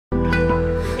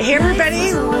Hey,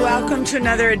 everybody. Welcome to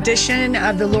another edition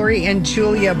of the Lori and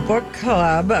Julia Book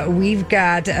Club. We've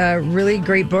got a really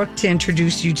great book to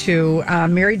introduce you to.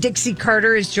 Mary Dixie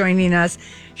Carter is joining us.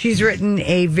 She's written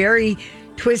a very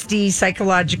twisty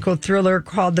psychological thriller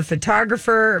called The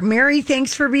Photographer. Mary,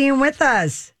 thanks for being with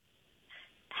us.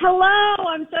 Hello,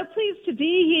 I'm so pleased to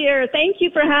be here. Thank you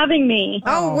for having me.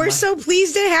 Oh, we're so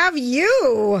pleased to have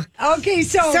you. Okay,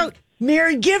 so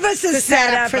Mary, give us a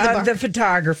setup of The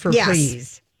Photographer,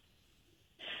 please.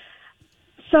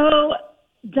 So,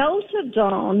 Delta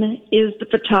Dawn is the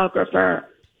photographer,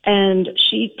 and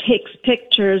she takes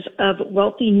pictures of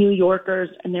wealthy New Yorkers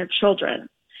and their children.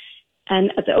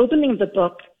 And at the opening of the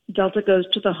book, Delta goes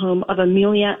to the home of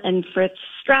Amelia and Fritz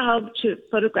Straub to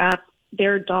photograph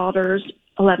their daughter's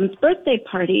 11th birthday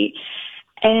party.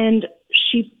 And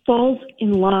she falls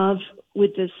in love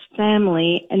with this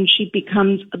family, and she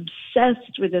becomes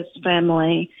obsessed with this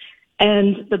family.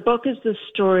 And the book is the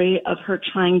story of her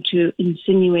trying to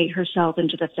insinuate herself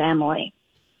into the family.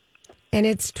 And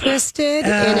it's twisted,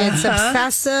 and it's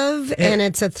obsessive, and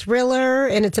it's a thriller,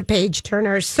 and it's a page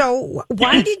turner. So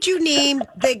why did you name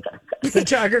the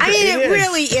photographer? I mean, it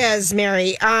really is,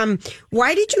 Mary.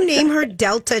 Why did you name her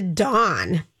Delta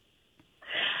Dawn?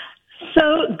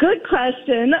 So, good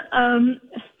question.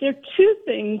 There are two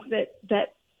things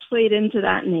that played into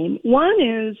that name. One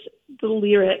is the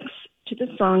lyrics to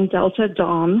the song Delta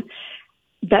Dawn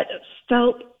that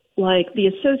felt like the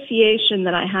association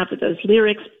that I have with those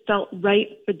lyrics felt right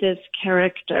for this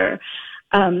character.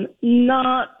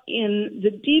 Not in the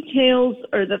details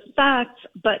or the facts,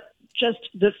 but just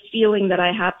the feeling that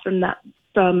I have from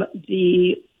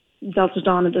the Delta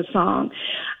Dawn of the song.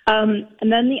 And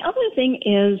then the other thing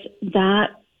is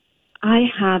that I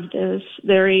have this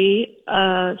very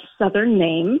Southern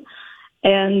name,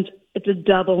 and it's a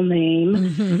double name,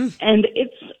 and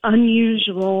it's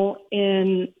unusual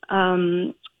in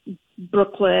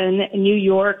Brooklyn, New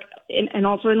York, and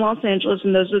also in Los Angeles,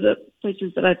 and those are the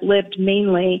places that I've lived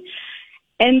mainly.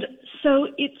 And so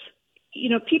it's,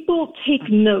 people take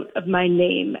note of my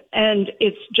name, and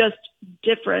it's just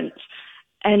different.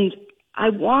 And I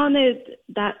wanted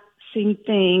that same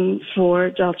thing for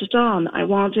Delta Dawn. I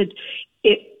wanted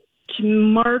it to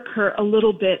mark her a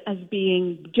little bit as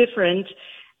being different,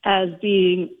 as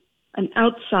being an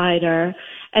outsider.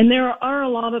 And there are a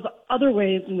lot of other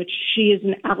ways in which she is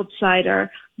an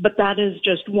outsider, but that is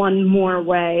just one more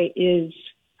way, is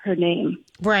her name.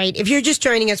 Right. If you're just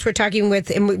joining us, we're talking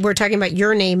about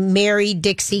your name, Mary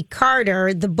Dixie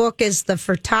Carter. The book is The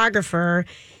Photographer.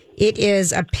 It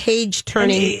is a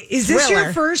page-turning Is this thriller.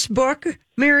 your first book,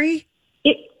 Mary?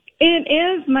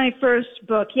 It is my first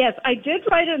book. Yes, I did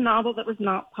write a novel that was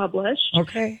not published.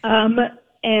 Okay.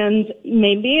 And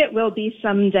maybe it will be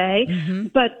someday.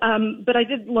 But I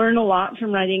did learn a lot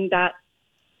from writing that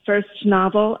first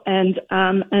novel, and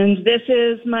this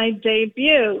is my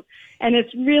debut, and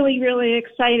it's really, really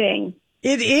exciting.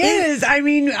 It is. I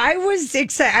mean, I was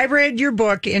excited. I read your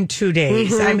book in 2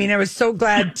 days. I mean, I was so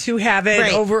glad to have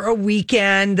it over a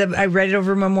weekend. I read it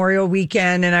over Memorial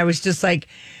Weekend, and I was just like,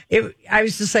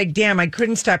 damn, I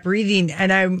couldn't stop reading.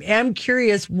 And I am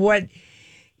curious,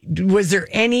 was there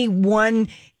any one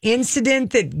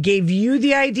incident that gave you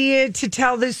the idea to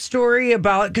tell this story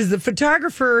about? Because the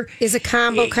photographer is a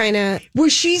combo kind of. Well,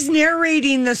 she's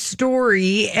narrating the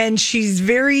story, and she's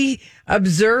very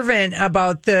observant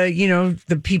about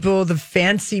the people, the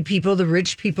fancy people, the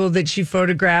rich people that she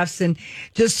photographs, and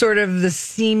just sort of the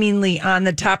seemingly on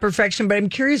the top perfection. But I'm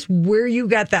curious where you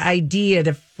got the idea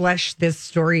to flesh this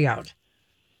story out.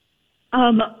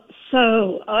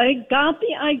 So I got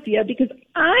the idea because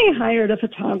I hired a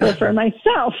photographer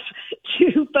myself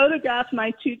to photograph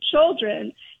my two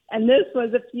children. And this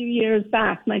was a few years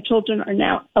back. My children are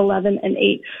now 11 and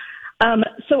 8.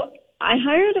 So I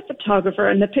hired a photographer,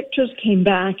 and the pictures came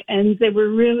back, and they were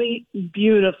really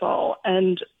beautiful.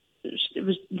 And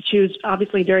she was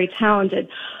obviously very talented.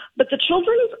 But the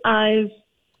children's eyes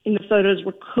in the photos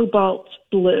were cobalt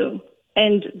blue,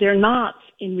 and they're not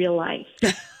in real life.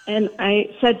 And I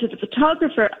said to the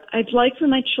photographer, I'd like for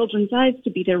my children's eyes to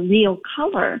be their real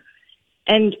color.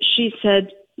 And she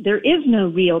said, there is no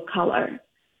real color.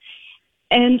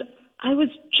 And I was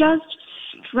just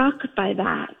struck by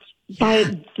that, by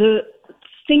the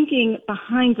thinking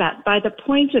behind that, by the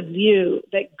point of view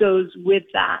that goes with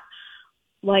that.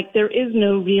 Like, there is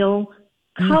no real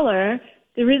color.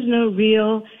 There is no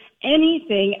real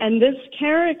anything. And this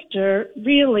character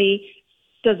really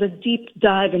does a deep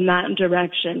dive in that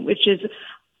direction, which is,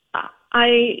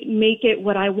 I make it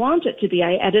what I want it to be.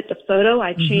 I edit the photo.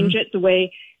 I change it the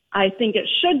way I think it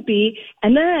should be,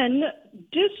 and then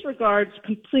disregards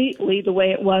completely the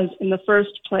way it was in the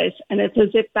first place. And it's as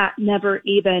if that never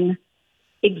even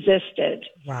existed.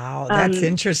 Wow, that's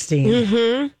interesting.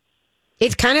 Mm-hmm.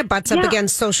 It kind of butts up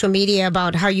against social media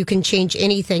about how you can change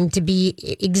anything to be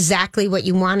exactly what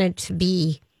you want it to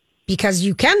be because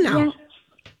you can now. Yeah.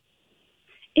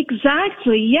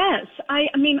 Exactly. Yes. I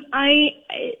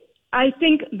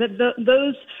think that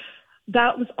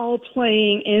that was all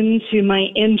playing into my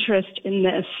interest in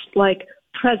this, like,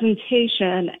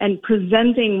 presentation and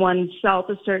presenting oneself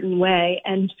a certain way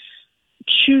and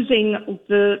choosing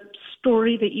the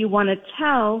story that you want to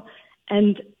tell,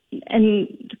 and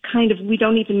kind of, we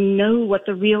don't even know what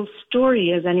the real story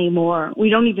is anymore. We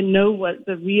don't even know what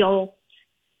the real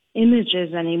image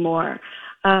is anymore.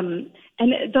 And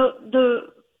it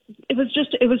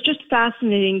was just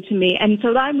fascinating to me. And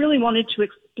so I really wanted to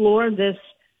explore this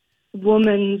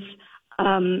woman's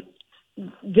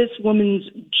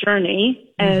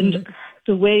journey and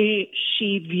the way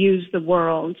she views the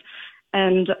world.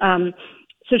 And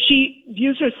so she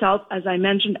views herself, as I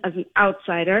mentioned, as an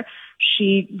outsider.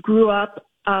 She grew up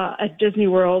at Disney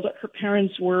World. Her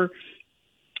parents were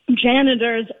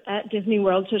janitors at Disney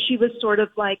World, so she was sort of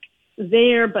like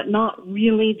there, but not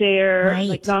really there,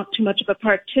 like not too much of a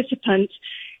participant.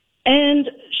 And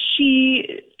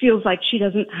she feels like she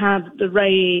doesn't have the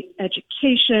right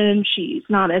education. She's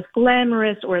not as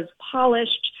glamorous or as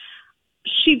polished.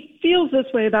 She feels this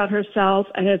way about herself,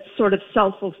 and it's sort of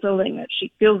self-fulfilling that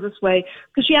she feels this way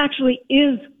because she actually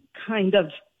is kind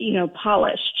of,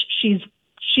 polished. She's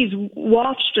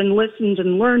watched and listened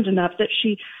and learned enough that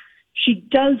she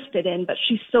does fit in, but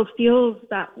she still feels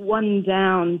that one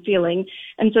down feeling.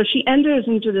 And so she enters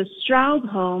into this Straub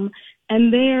home,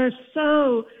 and they're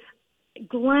so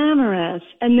glamorous,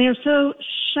 and they're so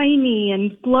shiny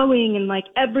and glowing and like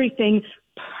everything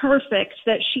perfect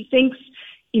that she thinks,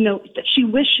 that she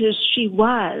wishes she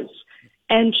was.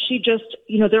 And she just,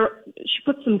 she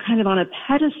puts them kind of on a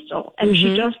pedestal, and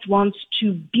she just wants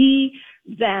to be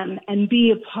them and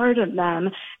be a part of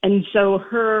them. And so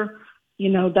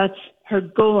that's her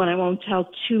goal. And I won't tell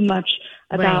too much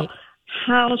about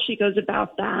how she goes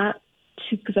about that,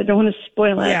 because I don't want to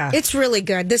spoil it. Yeah. It's really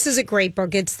good. This is a great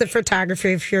book. It's The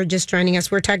Photography. If you're just joining us,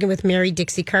 we're talking with Mary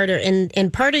Dixie Carter,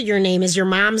 and part of your name is your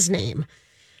mom's name.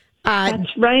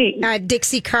 That's right.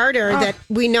 Dixie Carter, that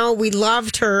we know, we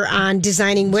loved her on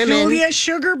Designing Women. Julia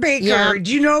Sugarbaker. Yeah.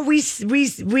 Do you know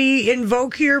we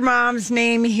invoke your mom's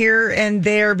name here and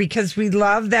there because we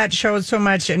love that show so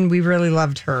much, and we really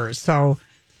loved her. So,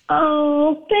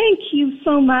 oh, thank you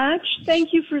so much.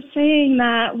 Thank you for saying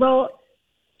that. Well,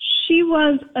 she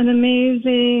was an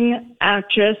amazing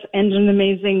actress and an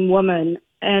amazing woman,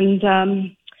 and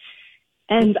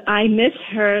I miss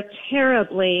her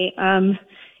terribly.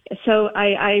 So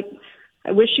I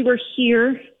wish she were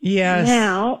here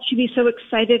now. She'd be so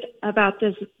excited about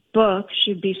this book.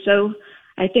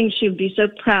 I think she'd be so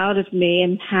proud of me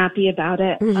and happy about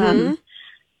it.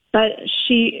 But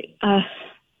she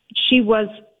was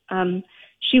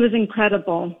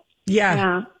incredible.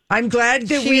 Yeah. I'm glad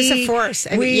that she's a force.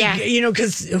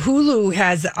 Because Hulu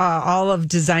has all of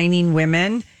Designing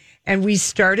Women. And we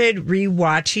started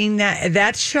rewatching that.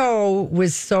 That show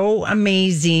was so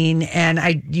amazing.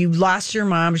 And you lost your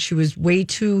mom. She was way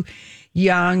too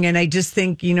young. And I just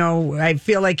think, I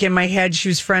feel like in my head, she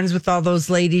was friends with all those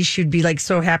ladies. She'd be like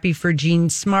so happy for Jean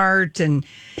Smart and,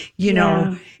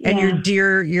 and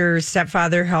your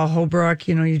stepfather, Hal Holbrook,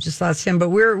 you just lost him. But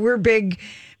we're big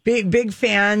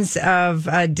fans of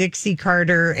Dixie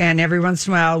Carter. And every once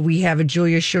in a while, we have a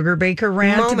Julia Sugarbaker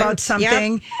rant about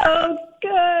something. Yep. Oh,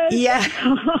 good. Yeah.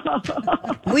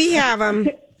 We have them.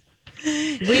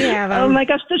 Oh my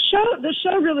gosh, the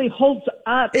show really holds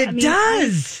up. It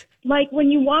does. Like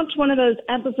when you watch one of those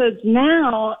episodes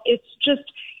now, it's just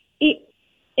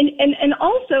and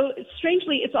also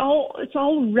strangely it's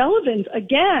all relevant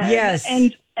again. Yes.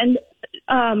 And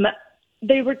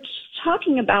they were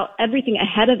talking about everything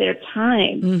ahead of their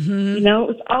time. It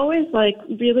was always like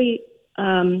really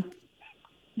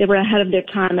they were ahead of their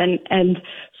time and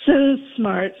so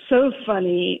smart, so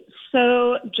funny,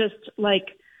 so just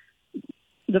like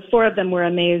the four of them were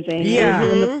amazing. Yeah.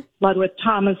 In the Blood with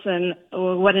Thomason,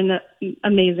 what an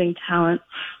amazing talent.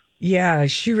 Yeah,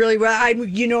 she really was.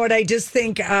 You know what? I just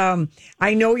think,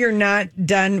 I know you're not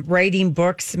done writing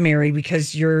books, Mary,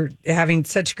 because you're having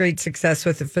such great success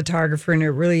with The Photographer, and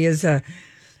it really is a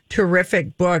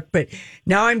terrific book. But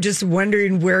now I'm just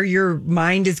wondering where your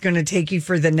mind is going to take you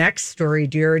for the next story.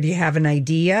 Do you already have an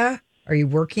idea? Are you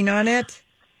working on it?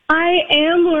 I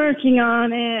am working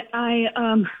on it.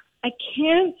 I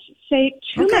can't say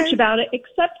too much about it,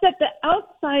 except that the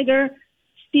outsider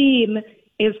theme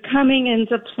is coming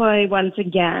into play once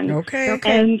again. Okay.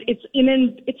 And it's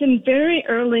in very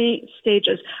early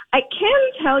stages. I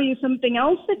can tell you something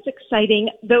else that's exciting,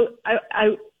 though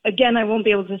I won't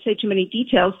be able to say too many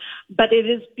details, but it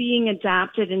is being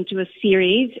adapted into a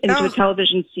series, into a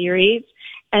television series.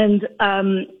 And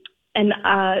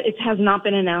it has not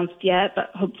been announced yet,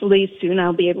 but hopefully soon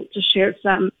I'll be able to share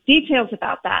some details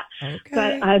about that. Okay.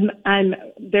 But I'm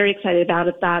very excited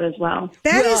about that as well.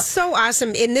 That is so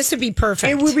awesome, and this would be perfect.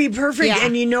 It would be perfect. Yeah.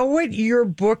 And you know what your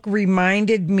book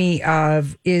reminded me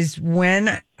of is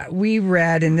when we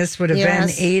read, and this would have been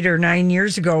 8 or 9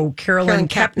 years ago, Carolyn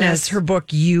Kepnes, her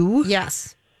book, You.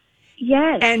 Yes.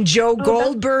 Yes. And Joe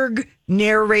Goldberg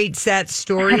narrates that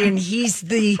story, and he's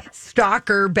the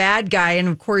stalker bad guy. And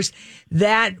of course,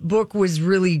 that book was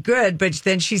really good, but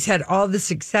then she's had all the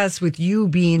success with You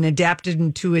being adapted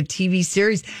into a TV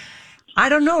series. I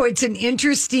don't know. It's an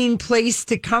interesting place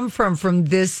to come from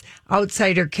this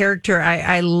outsider character.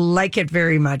 I like it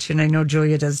very much, and I know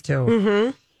Julia does too.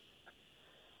 Mm-hmm.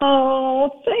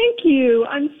 Oh, thank you.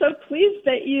 I'm so pleased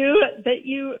that you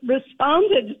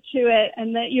responded to it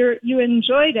and that you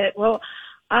enjoyed it. Well,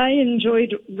 I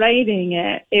enjoyed writing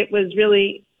it. It was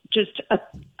really just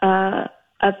a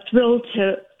thrill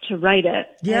to write it.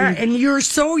 Yeah, and your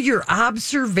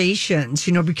observations,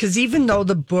 because even though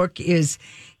the book is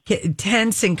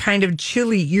tense and kind of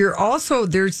chilly, you're also,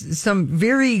 there's some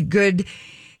very good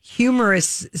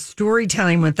humorous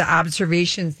storytelling with the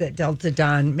observations that Delta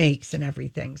Dawn makes and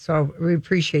everything. So we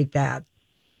appreciate that.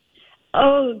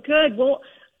 Oh, good. Well,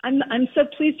 I'm so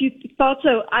pleased you thought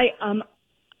so.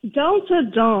 Delta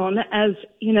Dawn, as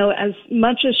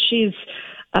much as she's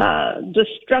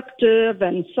destructive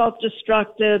and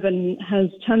self-destructive and has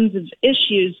tons of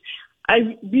issues,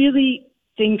 I really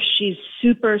think she's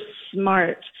super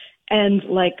smart and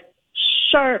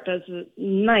sharp as a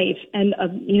knife and,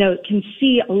 can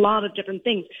see a lot of different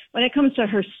things. When it comes to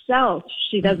herself,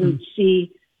 she doesn't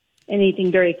see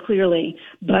anything very clearly.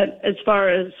 But as far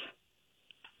as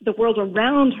the world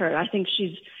around her, I think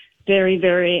she's very,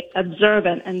 very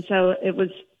observant. And so it was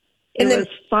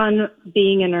fun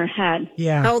being in her head.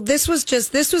 Yeah. Oh, this was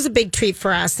a big treat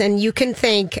for us. And you can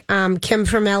thank Kim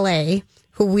from LA,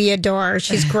 who we adore.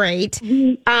 She's great.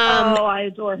 I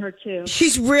adore her too. She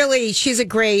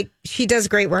does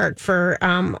great work for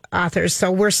authors.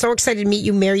 So we're so excited to meet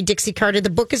you, Mary Dixie Carter. The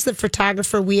book is The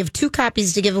Photographer. We have 2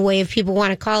 copies to give away if people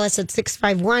want to call us at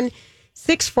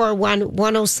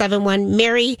 651-641-1071.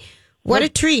 Mary, what a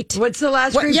treat. What's the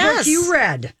last great book you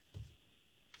read?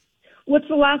 What's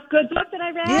the last good book that I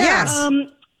read? Yes.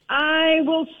 I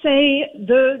will say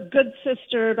The Good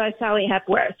Sister by Sally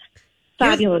Hepworth.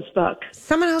 Fabulous book.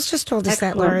 Someone else just told us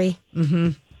that, Lori.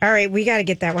 Mm-hmm. All right, we got to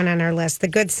get that one on our list. The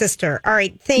Good Sister. All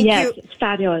right, thank you. Yes, it's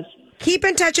fabulous. Keep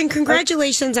in touch and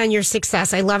congratulations on your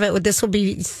success. I love it. This will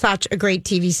be such a great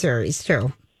TV series,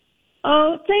 too.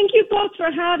 Oh, thank you both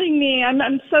for having me.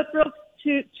 I'm so thrilled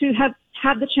to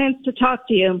have the chance to talk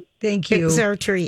to you. Thank you. It's our treat.